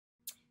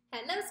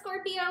Hello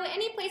Scorpio,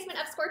 any placement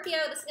of Scorpio,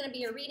 this is going to be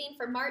your reading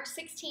for March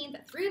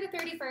 16th through the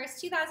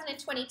 31st,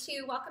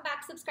 2022. Welcome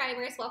back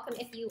subscribers, welcome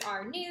if you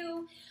are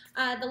new.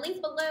 The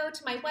link below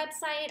to my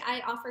website,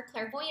 I offer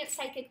clairvoyant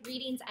psychic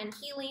readings and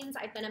healings.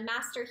 I've been a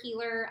master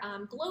healer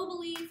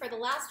globally for the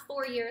last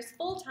 4 years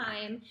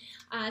full-time,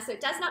 so it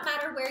does not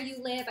matter where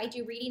you live. I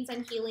do readings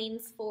and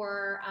healings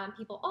for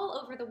people all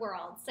over the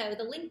world. So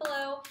the link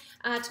below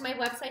to my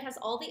website has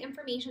all the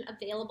information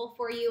available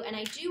for you, and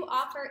I do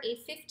offer a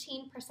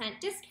 15%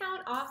 discount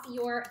off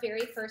your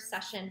very first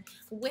session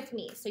with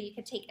me, so you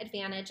can take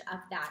advantage of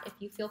that if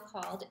you feel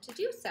called to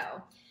do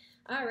so.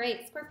 All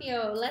right,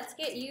 Scorpio, let's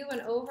get you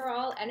an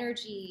overall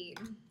energy.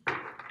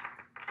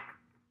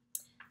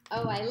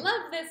 Oh, I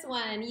love this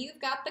one. You've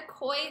got the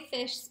koi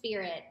fish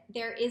spirit.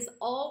 There is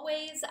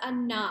always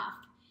enough.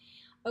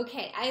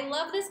 Okay, I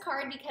love this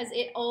card because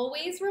it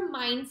always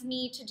reminds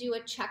me to do a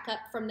checkup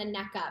from the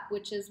neck up,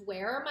 which is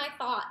where are my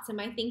thoughts? Am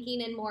I thinking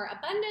in more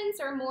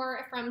abundance or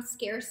more from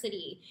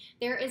scarcity?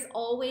 There is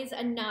always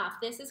enough.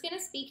 This is going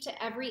to speak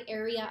to every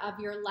area of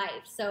your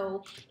life.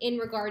 So in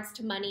regards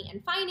to money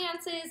and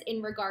finances,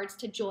 in regards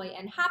to joy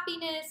and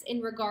happiness, in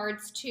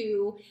regards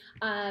to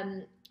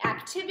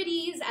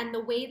activities and the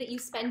way that you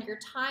spend your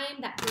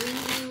time that bring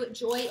you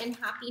joy and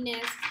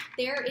happiness,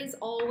 there is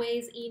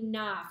always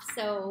enough.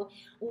 So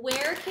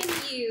where can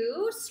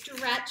you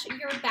stretch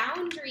your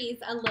boundaries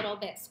a little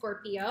bit,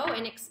 Scorpio,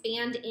 and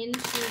expand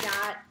into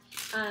that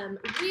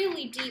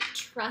really deep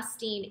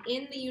trusting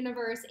in the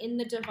universe, in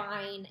the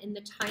divine, in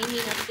the timing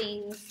of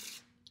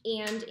things,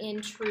 and in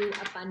true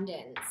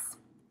abundance?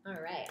 All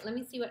right, let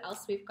me see what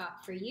else we've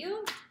got for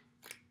you.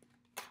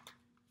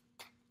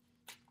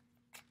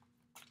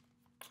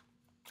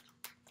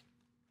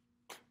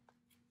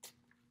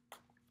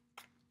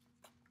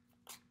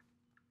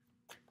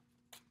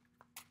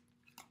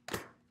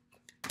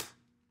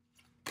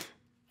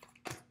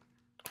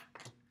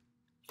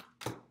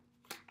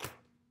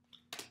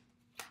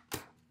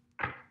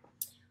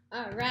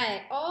 All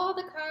right, all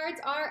the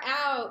cards are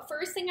out.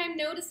 First thing I'm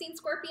noticing,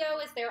 Scorpio,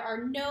 is there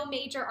are no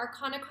major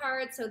arcana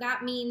cards, so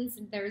that means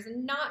there's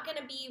not going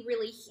to be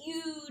really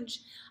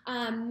huge,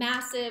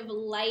 massive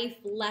life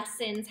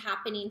lessons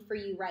happening for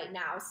you right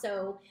now.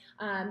 So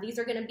these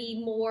are going to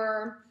be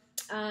more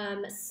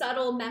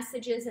subtle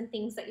messages and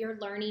things that you're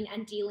learning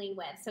and dealing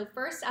with. So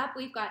first up,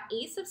 we've got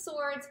Ace of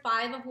Swords,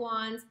 Five of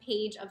Wands,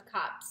 Page of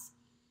Cups.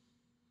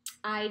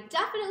 I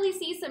definitely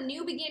see some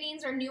new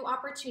beginnings or new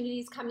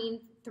opportunities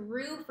coming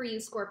through for you,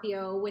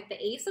 Scorpio, with the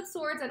Ace of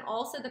Swords and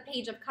also the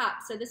Page of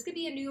Cups. So this could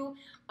be a new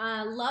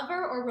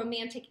lover or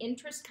romantic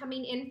interest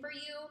coming in for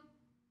you.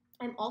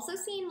 I'm also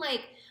seeing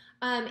like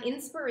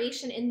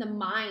inspiration in the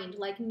mind,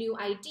 like new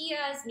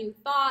ideas, new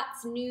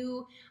thoughts,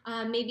 new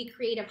maybe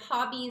creative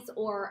hobbies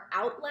or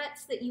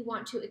outlets that you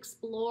want to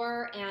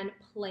explore and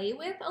play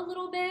with a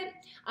little bit.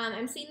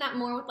 I'm seeing that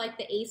more with like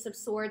the Ace of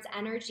Swords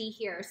energy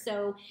here.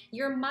 So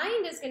your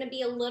mind is going to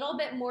be a little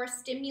bit more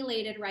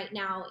stimulated right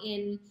now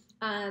in,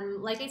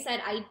 like I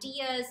said,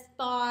 ideas,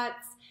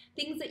 thoughts,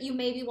 things that you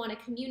maybe want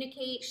to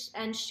communicate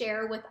and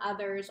share with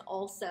others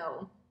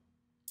also.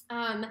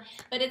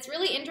 But it's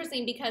really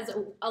interesting because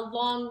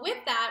along with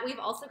that, we've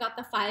also got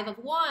the Five of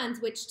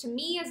Wands, which to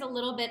me is a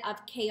little bit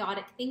of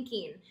chaotic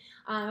thinking,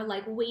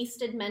 like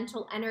wasted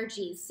mental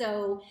energy.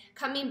 So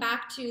coming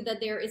back to that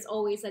there is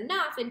always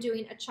enough and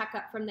doing a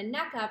checkup from the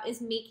neck up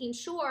is making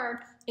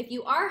sure if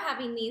you are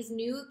having these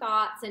new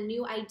thoughts and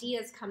new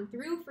ideas come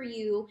through for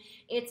you,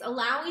 it's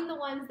allowing the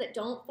ones that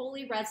don't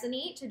fully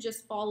resonate to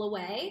just fall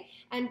away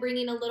and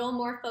bringing a little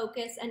more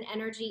focus and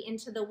energy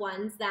into the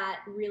ones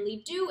that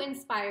really do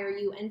inspire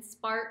you and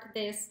spark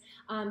this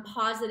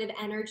positive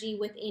energy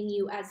within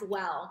you as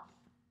well.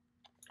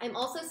 I'm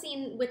also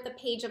seeing with the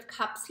Page of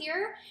Cups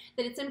here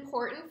that it's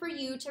important for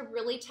you to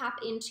really tap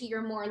into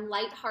your more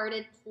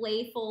lighthearted,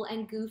 playful,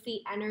 and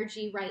goofy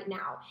energy right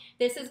now.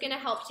 This is going to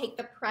help take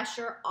the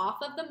pressure off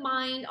of the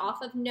mind,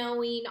 off of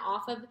knowing,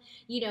 off of,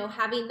 you know,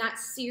 having that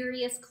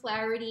serious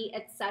clarity,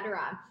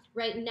 etc.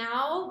 Right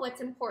now,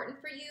 what's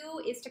important for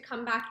you is to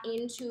come back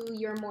into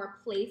your more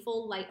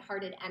playful,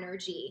 lighthearted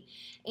energy.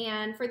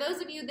 And for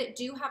those of you that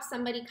do have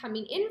somebody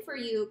coming in for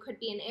you, could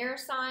be an air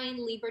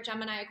sign, Libra,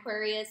 Gemini,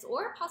 Aquarius,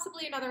 or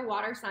possibly another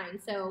water sign.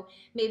 So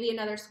maybe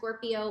another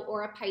Scorpio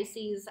or a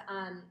Pisces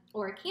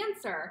or a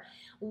Cancer.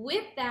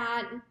 With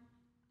that,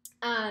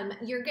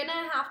 you're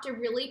gonna have to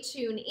really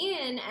tune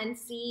in and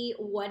see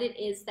what it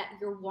is that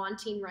you're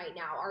wanting right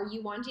now. Are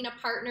you wanting a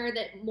partner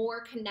that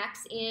more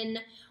connects in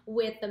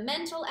with the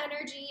mental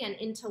energy and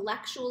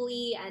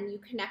intellectually and you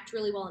connect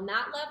really well on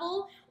that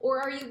level?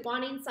 Or are you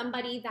wanting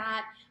somebody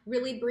that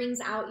really brings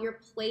out your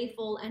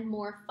playful and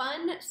more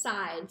fun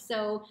side?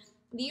 So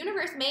the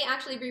universe may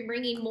actually be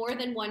bringing more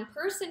than one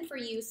person for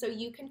you so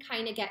you can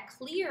kind of get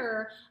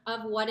clear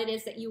of what it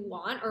is that you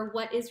want or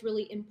what is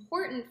really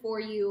important for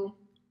you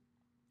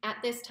at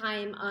this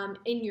time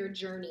in your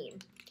journey.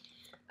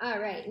 All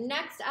right,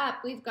 next up,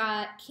 we've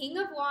got King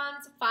of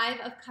Wands, Five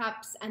of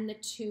Cups, and the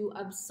Two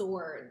of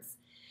Swords.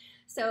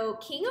 So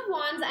King of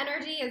Wands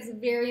energy is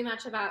very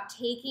much about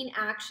taking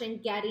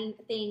action, getting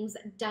things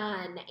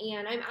done.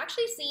 And I'm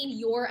actually seeing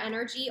your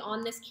energy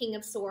on this King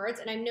of Swords,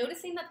 and I'm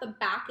noticing that the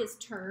back is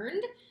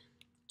turned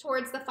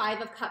towards the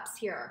Five of Cups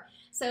here.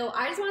 So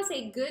I just want to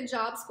say good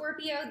job,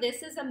 Scorpio.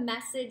 This is a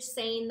message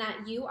saying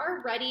that you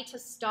are ready to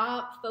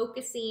stop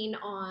focusing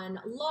on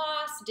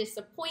loss,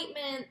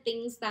 disappointment,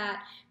 things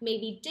that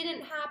maybe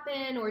didn't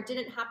happen or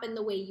didn't happen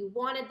the way you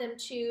wanted them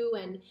to.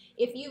 And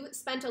if you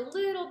spent a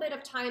little bit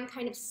of time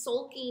kind of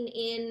sulking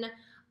in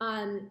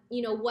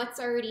you know, what's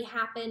already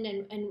happened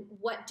and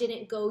what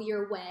didn't go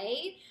your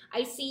way,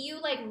 I see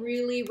you like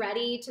really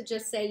ready to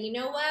just say, you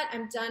know what,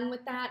 I'm done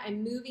with that.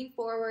 I'm moving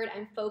forward.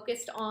 I'm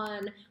focused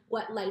on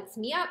what lights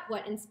me up,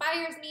 what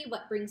inspires me,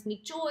 what brings me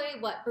joy,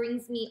 what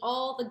brings me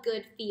all the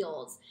good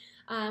feels,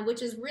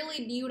 which is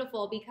really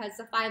beautiful because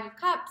the Five of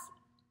Cups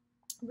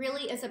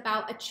really is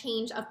about a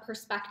change of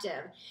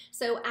perspective.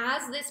 So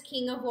as this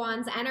King of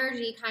Wands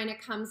energy kind of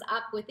comes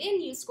up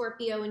within you,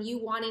 Scorpio, and you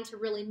wanting to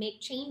really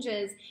make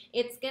changes,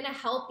 it's going to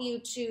help you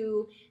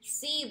to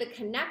see the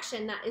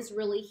connection that is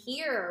really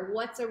here,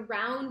 what's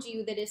around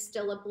you that is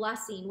still a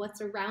blessing,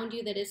 what's around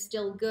you that is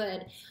still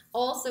good.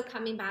 Also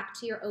coming back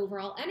to your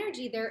overall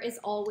energy, there is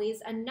always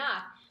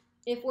enough.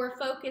 If we're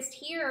focused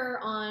here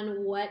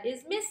on what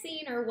is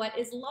missing or what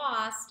is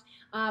lost,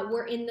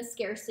 we're in the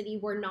scarcity,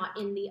 we're not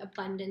in the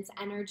abundance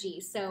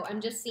energy. So I'm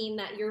just seeing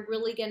that you're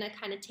really gonna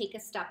kind of take a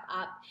step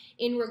up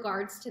in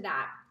regards to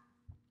that.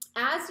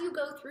 As you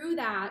go through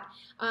that,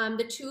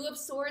 the Two of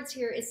Swords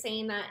here is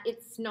saying that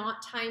it's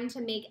not time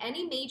to make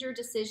any major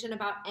decision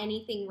about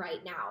anything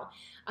right now.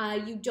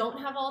 You don't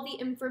have all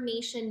the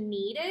information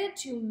needed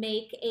to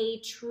make a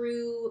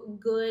true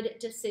good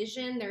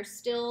decision. There's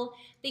still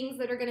things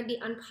that are going to be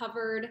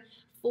uncovered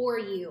for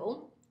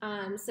you.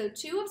 So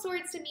Two of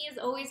Swords to me is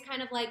always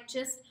kind of like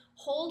just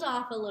hold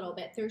off a little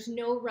bit. There's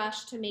no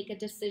rush to make a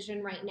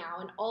decision right now.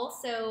 And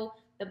also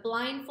the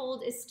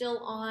blindfold is still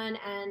on,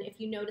 and if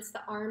you notice,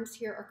 the arms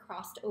here are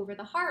crossed over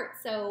the heart.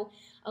 So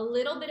a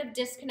little bit of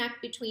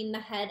disconnect between the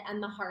head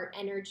and the heart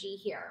energy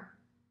here.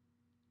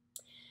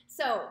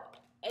 So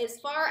as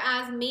far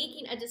as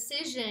making a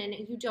decision,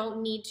 you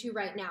don't need to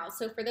right now.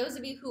 So for those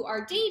of you who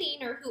are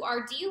dating or who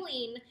are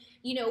dealing,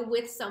 you know,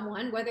 with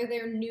someone, whether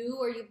they're new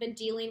or you've been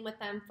dealing with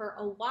them for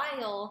a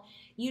while,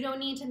 you don't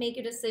need to make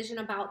a decision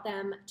about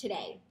them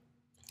today.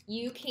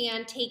 You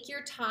can take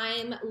your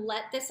time,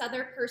 let this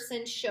other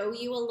person show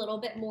you a little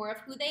bit more of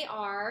who they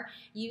are.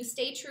 You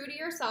stay true to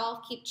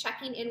yourself, keep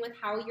checking in with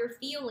how you're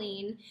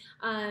feeling,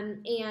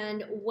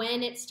 and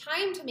when it's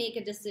time to make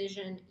a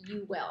decision,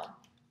 you will.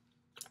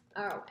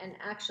 Oh, and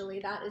actually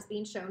that is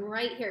being shown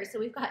right here. So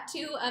we've got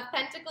Two of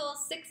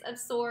Pentacles, Six of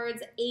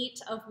Swords, Eight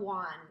of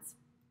Wands.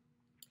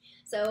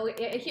 So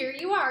here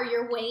you are,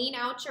 you're weighing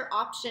out your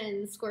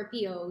options,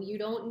 Scorpio. You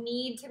don't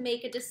need to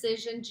make a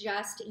decision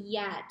just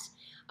yet.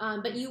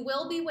 But you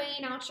will be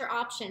weighing out your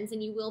options,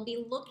 and you will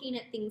be looking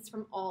at things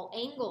from all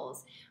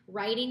angles,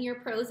 writing your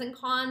pros and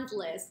cons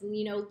list,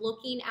 you know,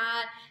 looking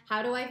at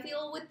how do I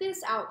feel with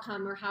this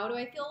outcome or how do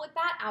I feel with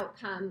that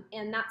outcome.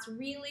 And that's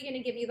really going to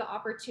give you the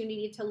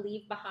opportunity to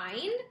leave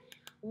behind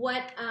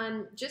what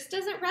just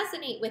doesn't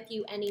resonate with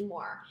you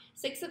anymore.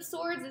 Six of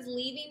Swords is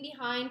leaving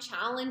behind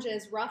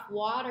challenges, rough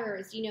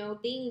waters, you know,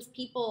 things,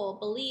 people,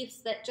 beliefs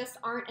that just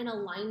aren't in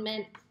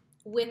alignment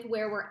with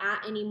where we're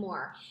at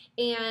anymore.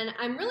 And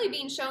I'm really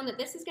being shown that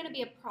this is going to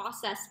be a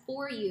process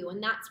for you,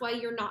 and that's why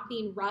you're not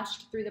being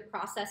rushed through the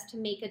process to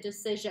make a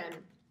decision.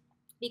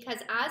 Because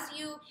as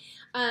you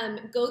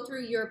go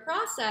through your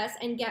process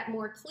and get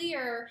more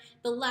clear,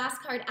 the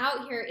last card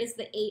out here is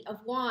the Eight of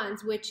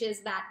Wands, which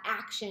is that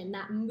action,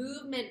 that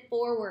movement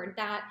forward,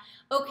 that,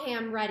 okay,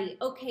 I'm ready,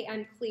 okay,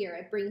 I'm clear.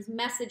 It brings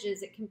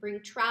messages, it can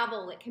bring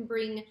travel, it can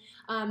bring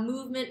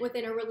movement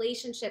within a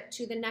relationship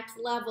to the next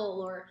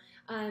level, or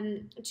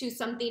to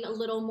something a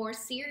little more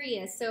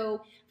serious.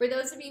 So for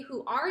those of you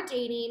who are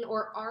dating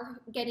or are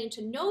getting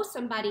to know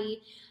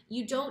somebody,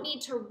 you don't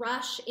need to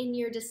rush in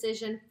your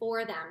decision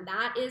for them.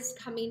 That is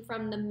coming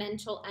from the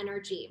mental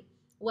energy.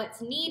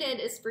 What's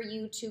needed is for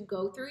you to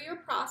go through your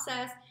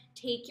process,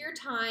 take your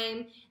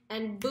time,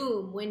 and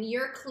boom, when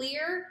you're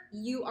clear,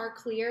 you are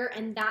clear,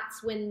 and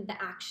that's when the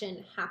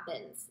action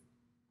happens.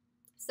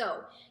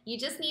 So you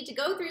just need to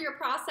go through your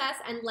process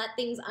and let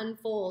things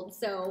unfold.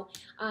 So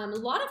a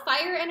lot of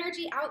fire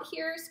energy out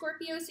here,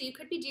 Scorpio. So you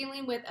could be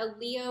dealing with a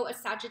Leo, a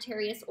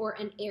Sagittarius, or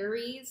an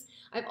Aries.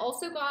 I've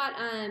also got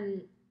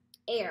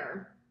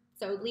air.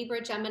 So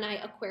Libra, Gemini,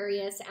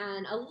 Aquarius,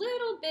 and a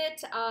little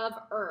bit of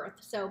Earth.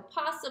 So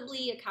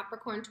possibly a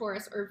Capricorn,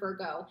 Taurus, or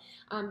Virgo.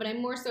 But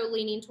I'm more so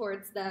leaning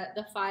towards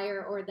the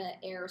fire or the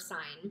air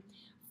sign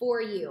for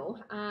you.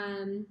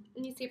 Let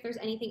me see if there's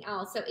anything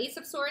else. So Ace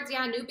of Swords,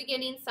 yeah, new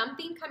beginning,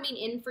 something coming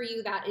in for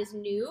you that is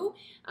new.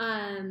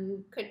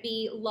 Could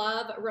be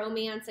love,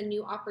 romance, a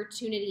new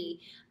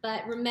opportunity.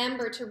 But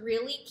remember to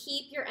really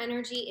keep your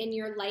energy in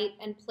your light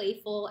and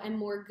playful and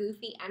more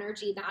goofy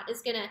energy. That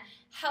is gonna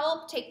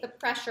help take the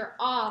pressure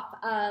off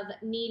of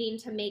needing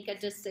to make a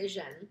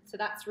decision. So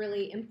that's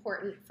really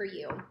important for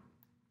you,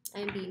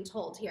 I'm being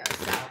told here.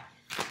 So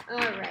All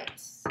right,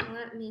 so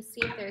let me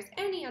see if there's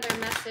any other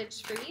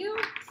message for you.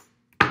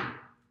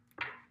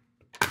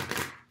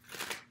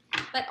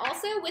 But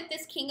also with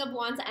this King of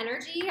Wands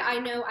energy, I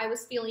know I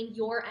was feeling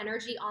your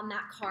energy on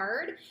that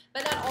card,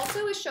 but that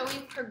also is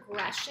showing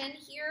progression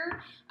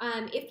here.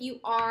 If you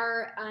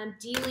are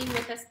dealing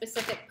with a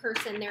specific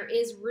person, there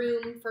is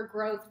room for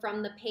growth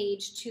from the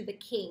Page to the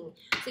King.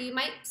 So you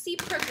might see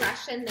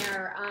progression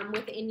there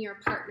within your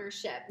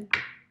partnership.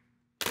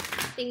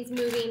 Things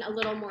moving a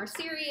little more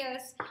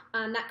serious.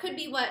 That could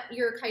be what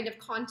you're kind of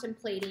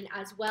contemplating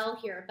as well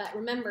here. But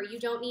remember, you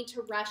don't need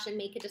to rush and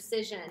make a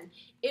decision.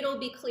 It'll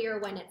be clear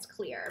when it's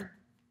clear.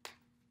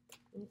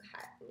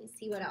 Okay, let me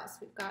see what else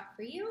we've got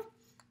for you.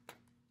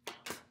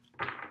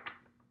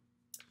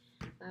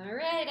 All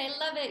right, I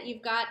love it.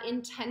 You've got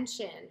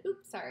intention.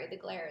 Oops, sorry, the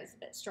glare is a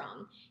bit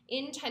strong.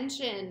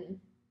 Intention.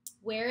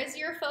 Where is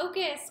your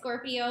focus,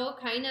 Scorpio?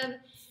 Kind of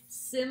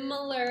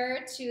similar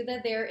to the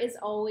there is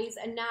always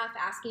enough,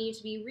 asking you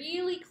to be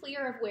really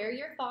clear of where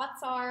your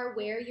thoughts are,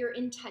 where your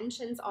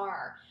intentions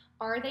are.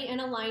 Are they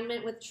in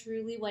alignment with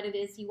truly what it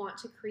is you want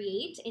to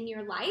create in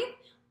your life?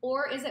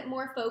 Or is it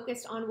more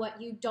focused on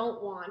what you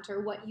don't want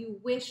or what you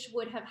wish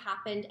would have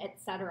happened,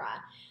 etc.?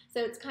 So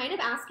it's kind of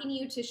asking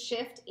you to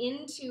shift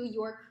into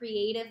your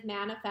creative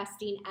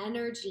manifesting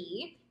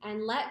energy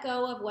and let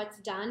go of what's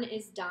done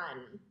is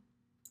done.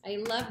 I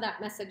love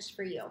that message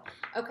for you.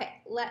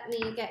 Okay, let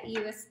me get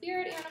you a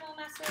spirit animal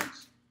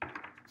message.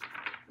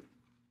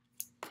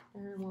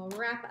 And we'll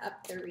wrap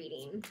up the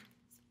reading.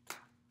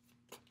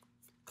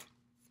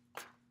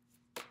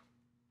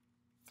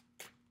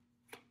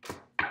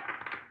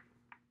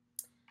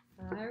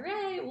 All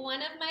right,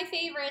 one of my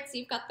favorites.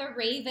 You've got the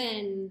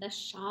Raven, the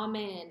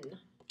Shaman.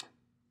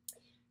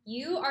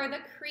 You are the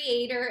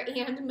creator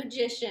and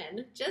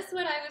magician. Just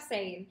what I was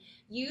saying.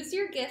 Use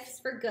your gifts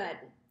for good.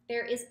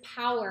 There is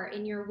power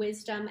in your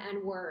wisdom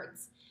and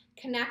words.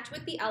 Connect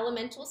with the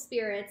elemental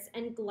spirits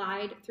and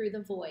glide through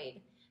the void.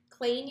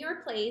 Claim your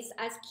place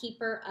as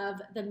keeper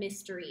of the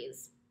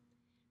mysteries.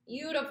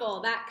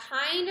 Beautiful. That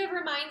kind of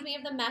reminds me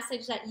of the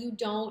message that you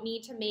don't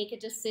need to make a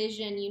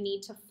decision. You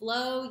need to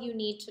flow. You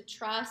need to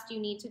trust. You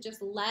need to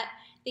just let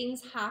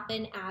things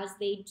happen as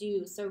they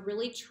do. So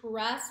really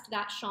trust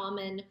that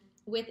shaman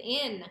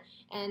within.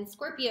 And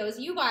Scorpios,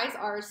 you guys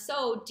are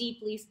so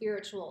deeply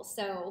spiritual.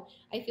 So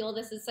I feel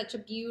this is such a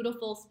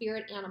beautiful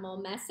spirit animal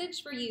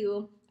message for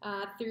you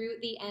through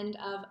the end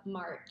of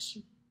March.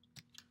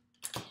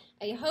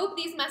 I hope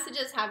these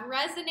messages have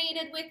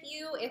resonated with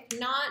you. If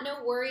not,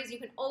 no worries. You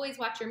can always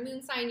watch your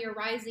moon sign, your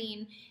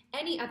rising,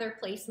 any other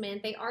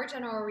placement. They are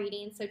general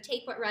readings, so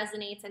take what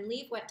resonates and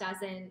leave what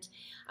doesn't.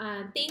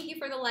 Thank you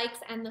for the likes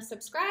and the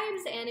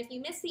subscribes. And if you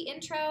missed the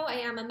intro, I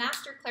am a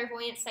master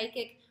clairvoyant,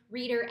 psychic,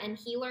 reader, and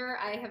healer.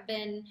 I have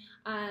been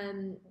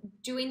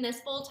doing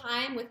this full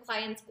time with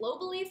clients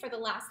globally for the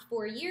last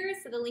 4 years.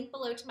 So the link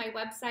below to my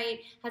website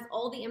has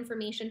all the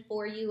information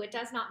for you. It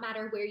does not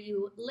matter where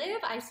you live.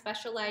 I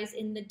specialize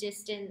in the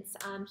distance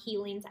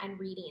healings and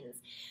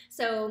readings.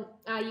 So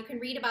you can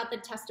read about the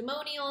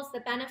testimonials, the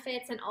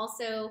benefits, and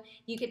also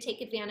you could take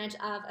advantage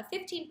of a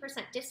 15%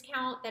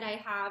 discount that I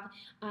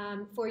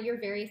have for your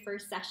very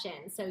first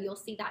session. So you'll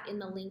see that in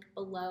the link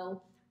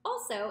below.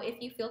 Also,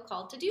 if you feel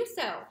called to do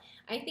so.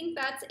 I think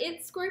that's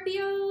it,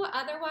 Scorpio.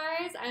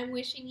 Otherwise, I'm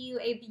wishing you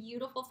a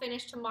beautiful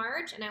finish to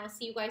March, and I will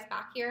see you guys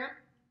back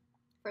here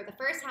for the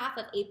first half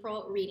of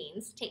April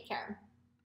readings. Take care.